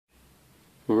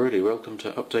Alrighty, welcome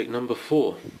to update number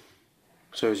 4.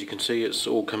 So as you can see, it's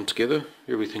all come together.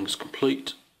 Everything's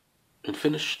complete and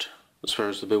finished as far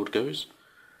as the build goes.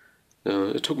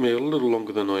 It took me a little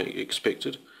longer than I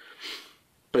expected,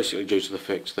 basically due to the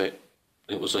fact that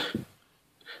it was a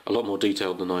lot more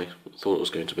detailed than I thought it was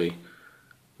going to be.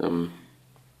 But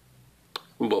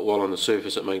while on the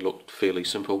surface it may look fairly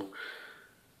simple,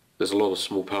 there's a lot of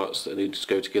small parts that need to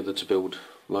go together to build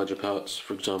larger parts.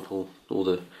 For example, all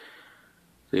the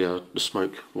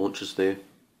smoke launchers there.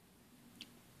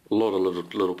 A lot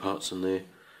of little parts in there.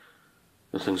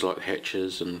 And things like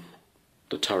hatches and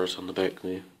the turret on the back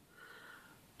there.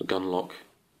 The gun lock.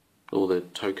 All the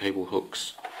tow cable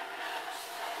hooks.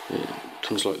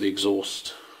 Things like the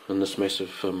exhaust and this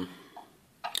massive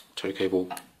tow cable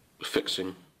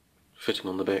fitting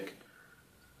on the back.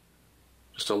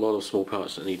 Just a lot of small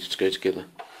parts that needed to go together.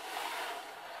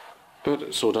 But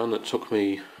it's all done. It took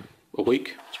me a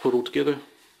week to put it all together.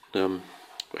 I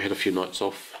had a few nights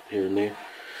off here and there,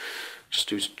 just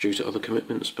due to other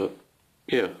commitments, but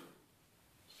yeah.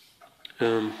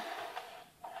 By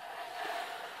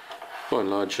and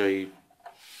large, it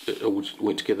all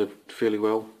went together fairly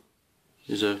well.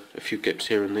 There's a few gaps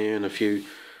here and there and a few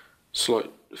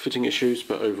slight fitting issues,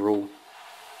 but overall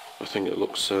I think it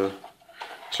looks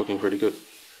it's looking pretty good.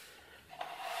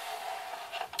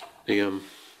 I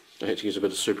had to use a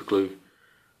bit of super glue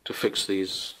to fix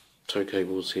these tow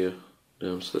cables here,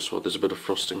 so that's why there's a bit of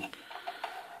frosting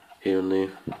here and there.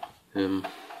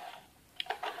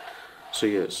 So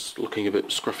yeah, it's looking a bit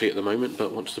scruffy at the moment,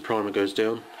 but once the primer goes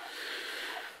down,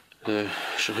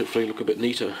 should hopefully look a bit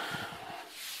neater.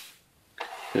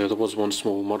 There was one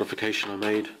small modification I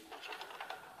made,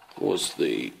 was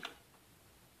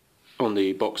on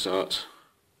the box art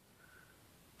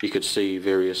you could see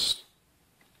various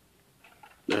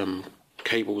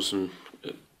cables and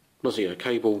a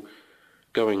cable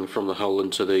going from the hull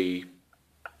into the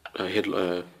head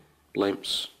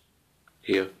lamps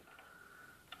here.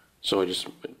 So I just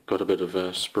got a bit of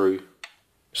spare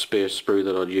sprue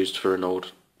that I'd used for an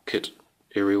old kit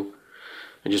aerial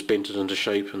and just bent it into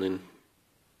shape and then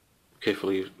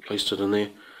carefully placed it in there,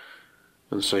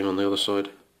 and the same on the other side.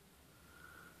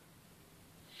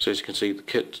 So as you can see, the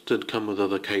kit did come with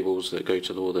other cables that go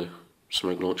to all the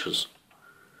smoke launchers.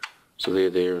 So they're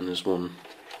there, and there's one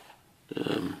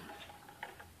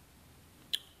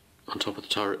on top of the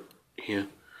turret here.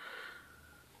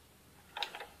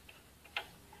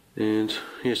 And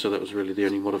yeah, so that was really the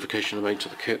only modification I made to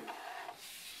the kit.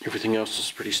 Everything else is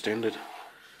pretty standard.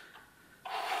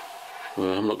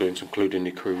 Well, I'm not going to include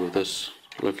any crew with this.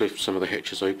 I've left some of the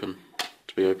hatches open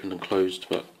to be opened and closed,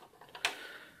 but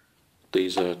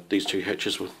these two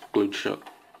hatches were glued shut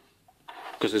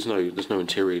because there's no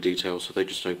interior detail, so they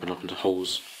just open up into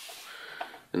holes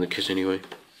in the kit anyway.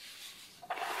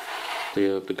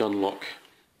 The gun lock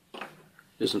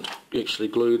isn't actually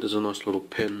glued. There's a nice little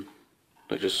pin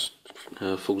that just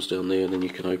falls down there, and then you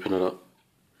can open it up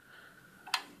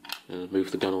and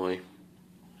move the gun away.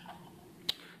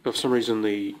 But for some reason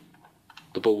the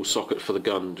ball socket for the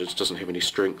gun just doesn't have any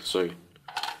strength, so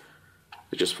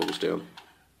it just falls down.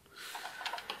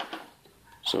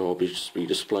 So I'll just be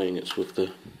displaying it with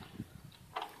the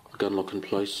gun lock in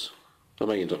place. I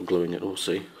may end up gluing it, we'll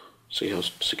see how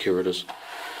secure it is.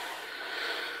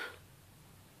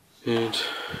 And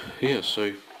yeah,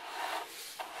 so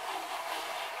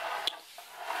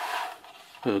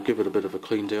give it a bit of a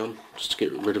clean down just to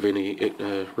get rid of any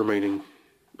remaining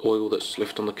oil that's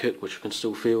left on the kit, which you can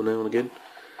still feel now and again.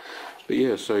 But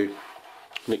yeah, so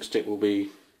next step will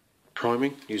be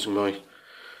priming using my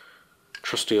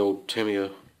trusty old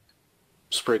Tamiya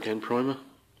spray can primer.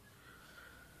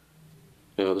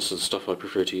 This is the stuff I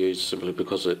prefer to use simply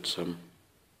because it's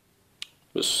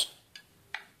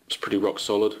pretty rock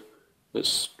solid.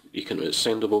 It's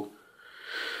sandable,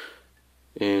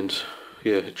 and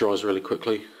yeah, it dries really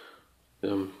quickly.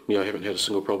 I haven't had a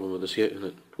single problem with this yet, and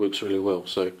it works really well,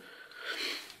 so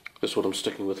that's what I'm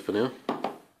sticking with for now.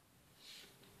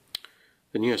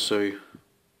 And yeah, so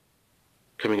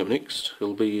coming up next,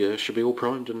 it'll be should be all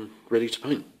primed and ready to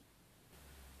paint.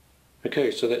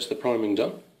 Okay, so that's the priming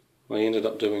done. I ended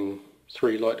up doing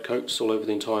 3 light coats all over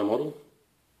the entire model,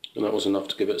 and that was enough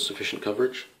to give it sufficient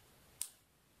coverage.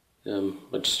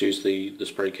 I just used the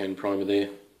spray can primer there.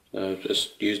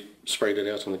 Sprayed it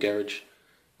out in the garage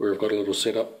where I've got a little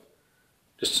setup.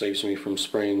 Just saves me from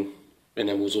spraying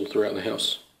enamels all throughout the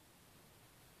house.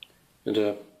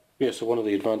 And yeah, so one of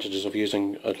the advantages of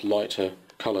using a lighter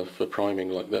colour for priming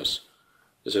like this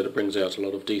is that it brings out a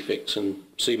lot of defects and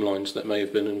seam lines that may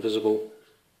have been invisible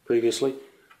previously.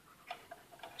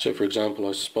 So for example,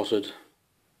 I spotted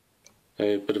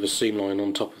a bit of a seam line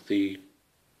on top of the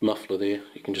muffler there,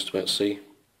 you can just about see.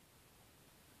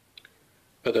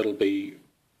 But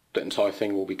that entire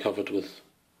thing will be covered with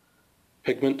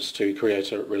pigments to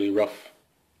create a really rough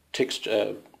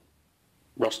texture,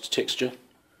 rust texture.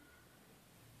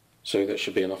 So that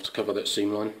should be enough to cover that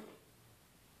seam line.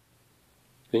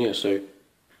 And yeah, so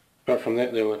apart from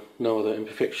that there were no other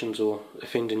imperfections or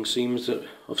offending seams that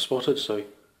I've spotted, so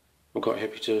I'm quite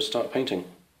happy to start painting.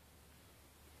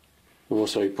 I've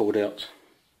also pulled out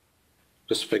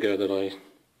this figure that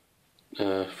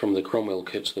from the Cromwell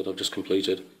kit that I've just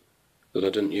completed, that I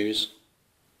didn't use.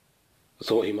 I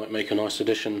thought he might make a nice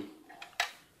addition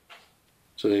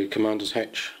to the Commander's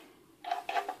hatch,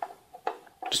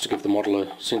 just to give the model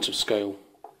a sense of scale,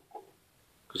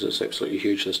 because it's absolutely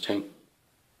huge, this tank.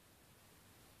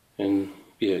 And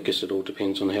yeah, I guess it all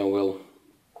depends on how well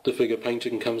the figure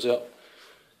painting comes out,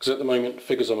 because at the moment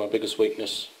figures are my biggest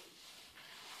weakness.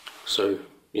 So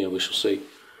yeah, we shall see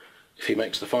if he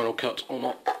makes the final cut or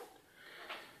not.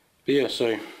 But yeah,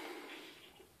 so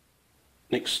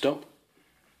next stop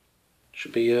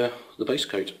should be the base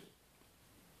coat.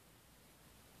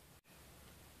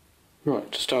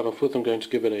 Right, to start off with, I'm going to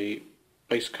give it a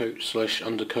base coat slash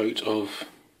undercoat of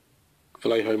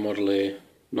Vallejo Model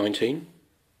A39,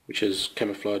 which is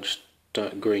camouflage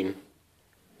dark green.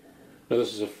 Now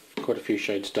this is quite a few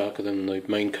shades darker than the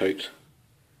main coat,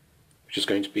 which is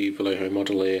going to be Vallejo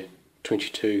Model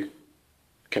A22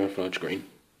 camouflage green.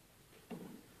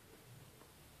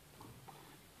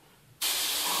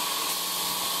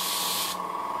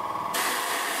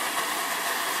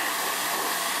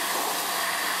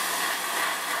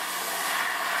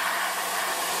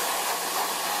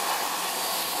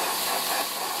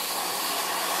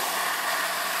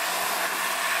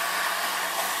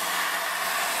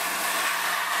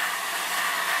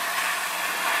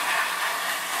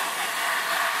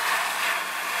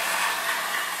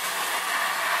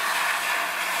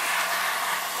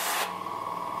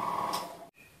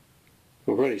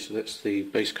 Alrighty, so that's the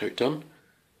base coat done.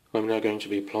 I'm now going to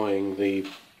be applying the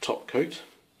top coat,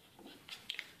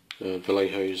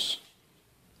 Vallejo's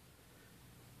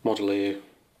Model Air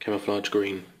Camouflage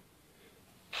Green.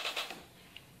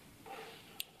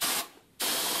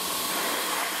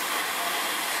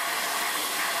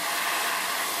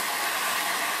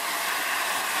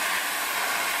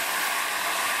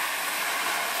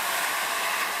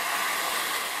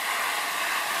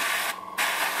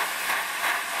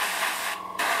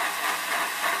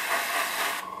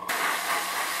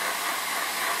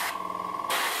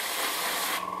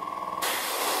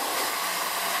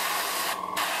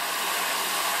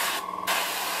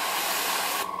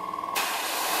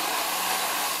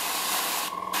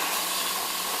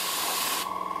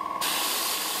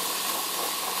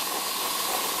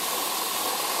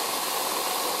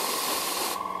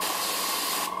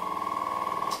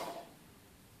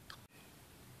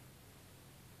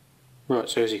 Right,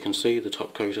 so as you can see, the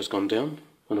top coat has gone down,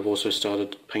 and I've also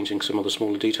started painting some of the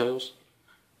smaller details.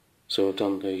 So I've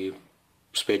done the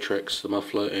spare tracks, the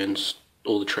muffler, and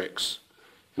all the tracks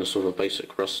in a sort of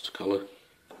basic rust colour,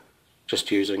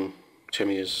 just using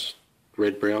Tamiya's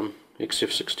red-brown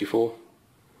XF64.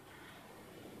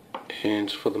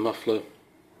 And for the muffler,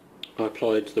 I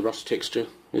applied the rust texture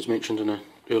as mentioned in an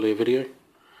earlier video.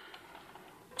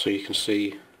 So you can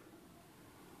see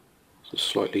a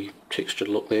slightly textured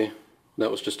look there. That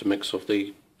was just a mix of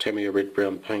the Tamiya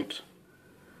red-brown paint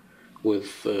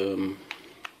with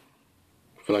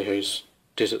Vallejo's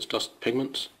Desert Dust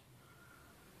pigments.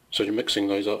 So you're mixing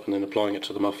those up and then applying it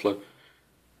to the muffler,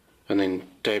 and then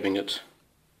dabbing it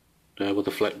with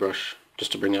a flat brush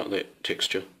just to bring out that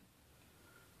texture.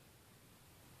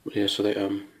 Yeah, so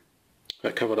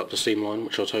that covered up the seam line,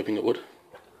 which I was hoping it would.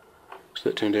 So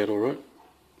that turned out alright.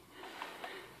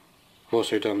 I've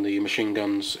also done the machine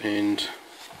guns and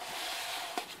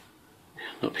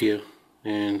up here,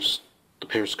 and the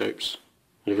periscopes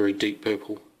in a very deep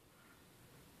purple.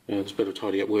 There's a bit of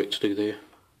tidy up work to do there.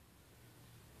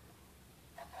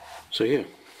 So yeah,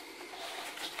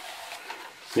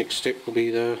 next step will be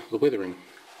the weathering.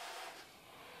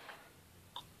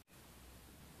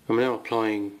 I'm now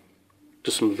applying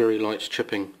just some very light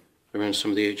chipping around some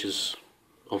of the edges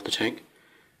of the tank,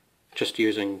 just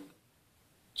using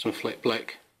some flat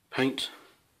black paint,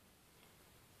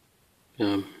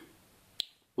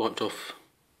 wiped off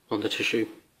on the tissue,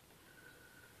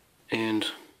 and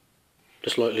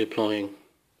just lightly applying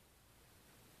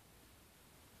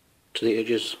to the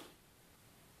edges.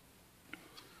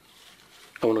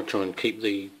 I want to try and keep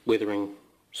the weathering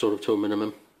sort of to a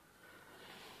minimum.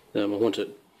 I want it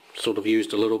sort of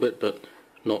used a little bit, but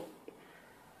not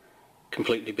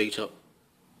completely beat up.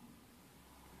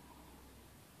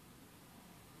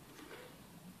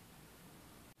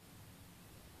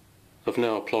 I've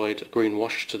now applied a green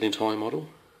wash to the entire model,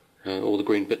 all the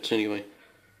green bits anyway,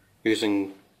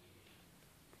 using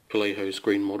Vallejo's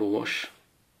green model wash.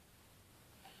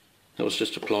 That was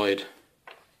just applied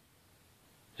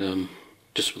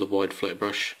just with a wide flat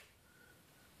brush,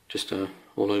 just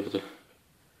all over the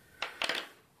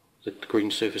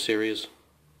green surface areas.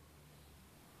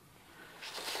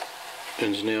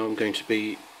 And now I'm going to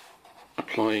be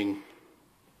applying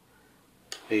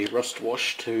a rust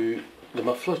wash to the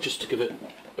muffler just to give it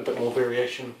a bit more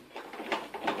variation.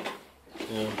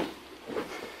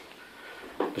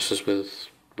 This is with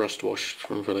rust wash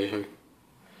from Vallejo.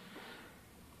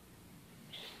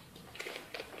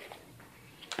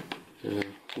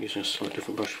 I'm using a slightly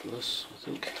different brush for this, I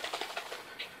think.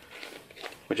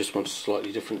 I just want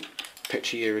slightly different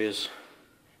patchy areas.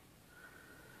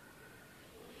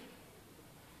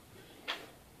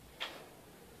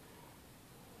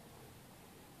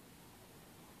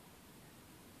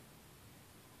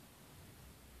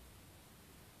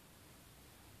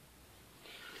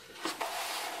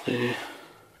 There.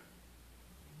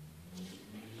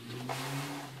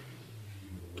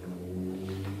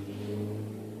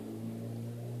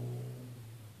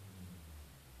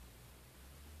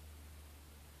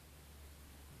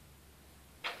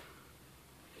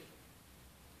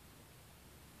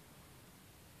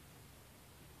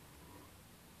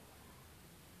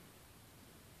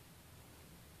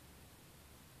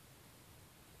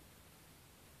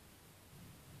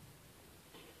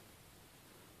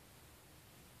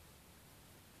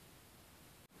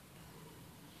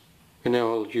 And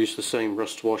now I'll use the same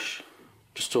rust wash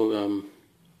just to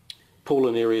pull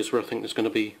in areas where I think there's going to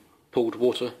be pooled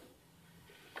water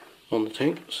on the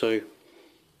tank. So,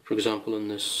 for example, in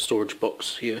this storage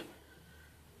box here,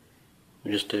 I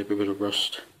just dab a bit of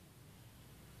rust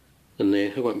in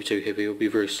there. It won't be too heavy, it'll be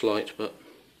very slight, but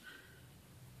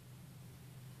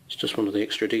it's just one of the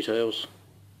extra details.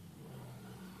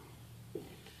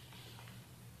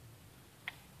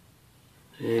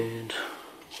 And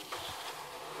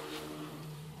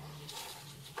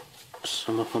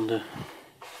some up on the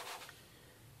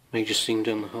major seam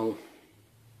down the hull.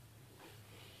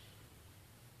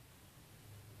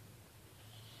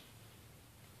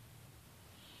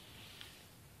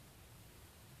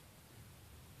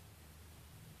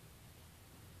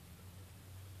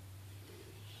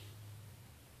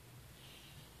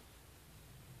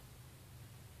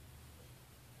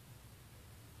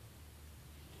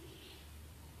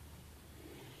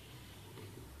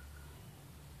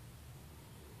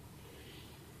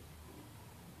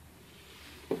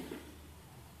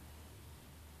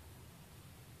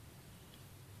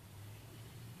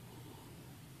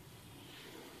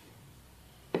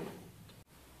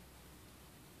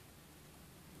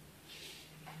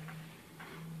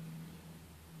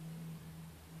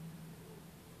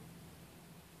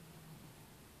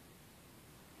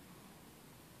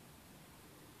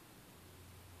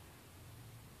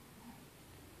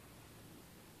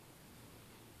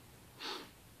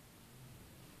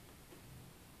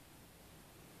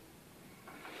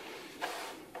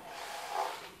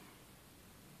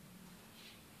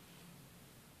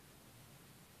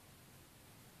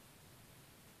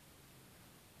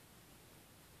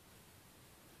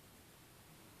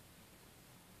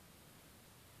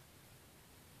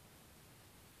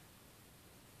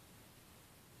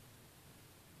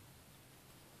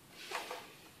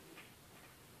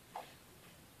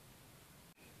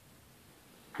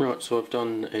 Right, so I've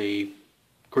done a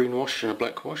green wash and a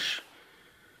black wash,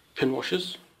 pin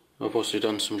washes. I've also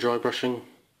done some dry brushing,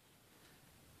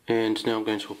 and now I'm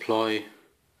going to apply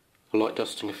a light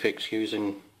dusting effect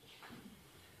using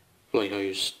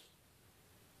Vallejo's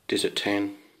Desert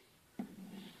Tan,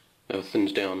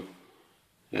 thinned down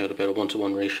at about a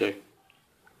 1:1 ratio.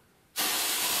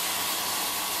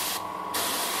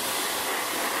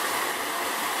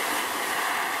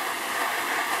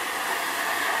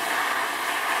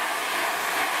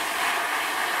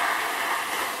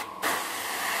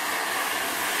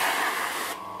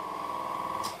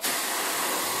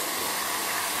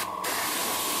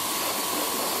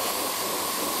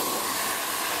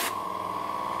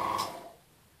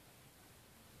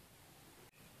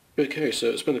 Okay, so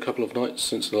it's been a couple of nights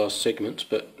since the last segment,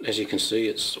 but as you can see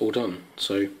it's all done.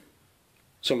 So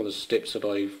some of the steps that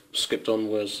I skipped on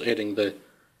was adding the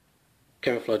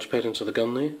camouflage pattern to the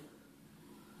gun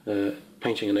there,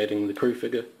 painting and adding the crew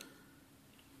figure,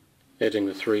 adding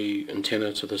the 3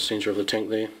 antenna to the centre of the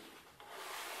tank there,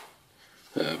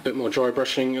 a bit more dry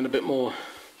brushing and a bit more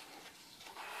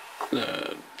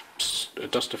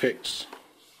dust effects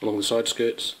along the side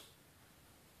skirts.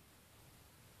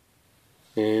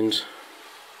 And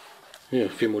yeah, a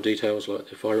few more details like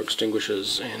the fire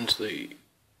extinguishers and the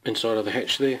inside of the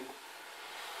hatch there.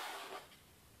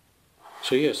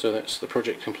 So yeah, so that's the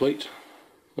project complete.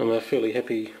 I'm fairly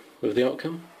happy with the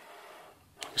outcome.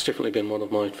 It's definitely been one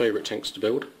of my favourite tanks to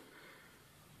build.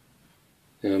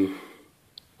 And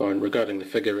regarding the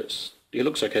figure, it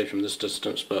looks okay from this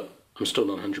distance, but I'm still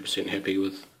not 100% happy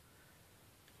with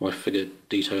my figure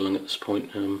detailing at this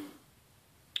point.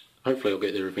 Hopefully I'll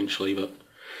get there eventually, but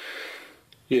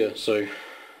yeah, so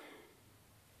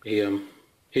he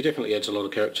definitely adds a lot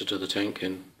of character to the tank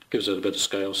and gives it a bit of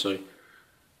scale, so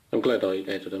I'm glad I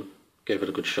added him, gave it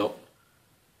a good shot.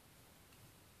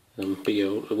 But yeah,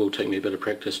 it will take me a bit of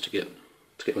practice to get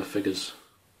my figures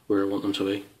where I want them to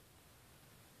be.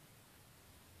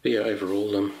 But yeah,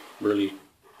 overall I'm really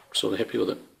sort of happy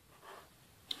with it.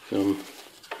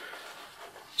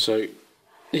 So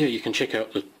yeah, you can check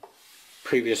out the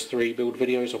previous 3 build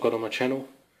videos I've got on my channel.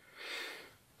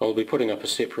 I'll be putting up a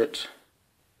separate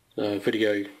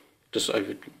video, just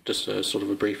sort of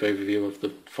a brief overview of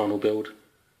the final build,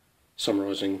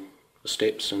 summarising the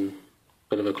steps and a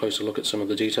bit of a closer look at some of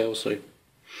the details, so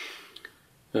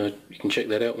you can check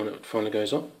that out when it finally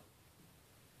goes up.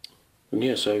 And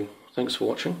yeah, so thanks for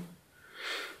watching.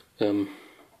 If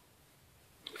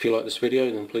you like this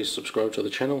video, then please subscribe to the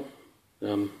channel.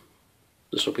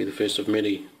 This will be the first of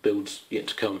many builds yet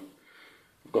to come.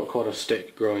 I've got quite a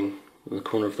stack growing in the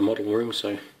corner of the model room,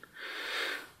 so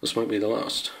this won't be the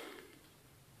last.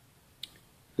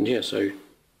 And yeah, so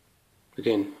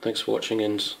again, thanks for watching,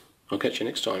 and I'll catch you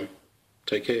next time.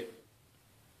 Take care.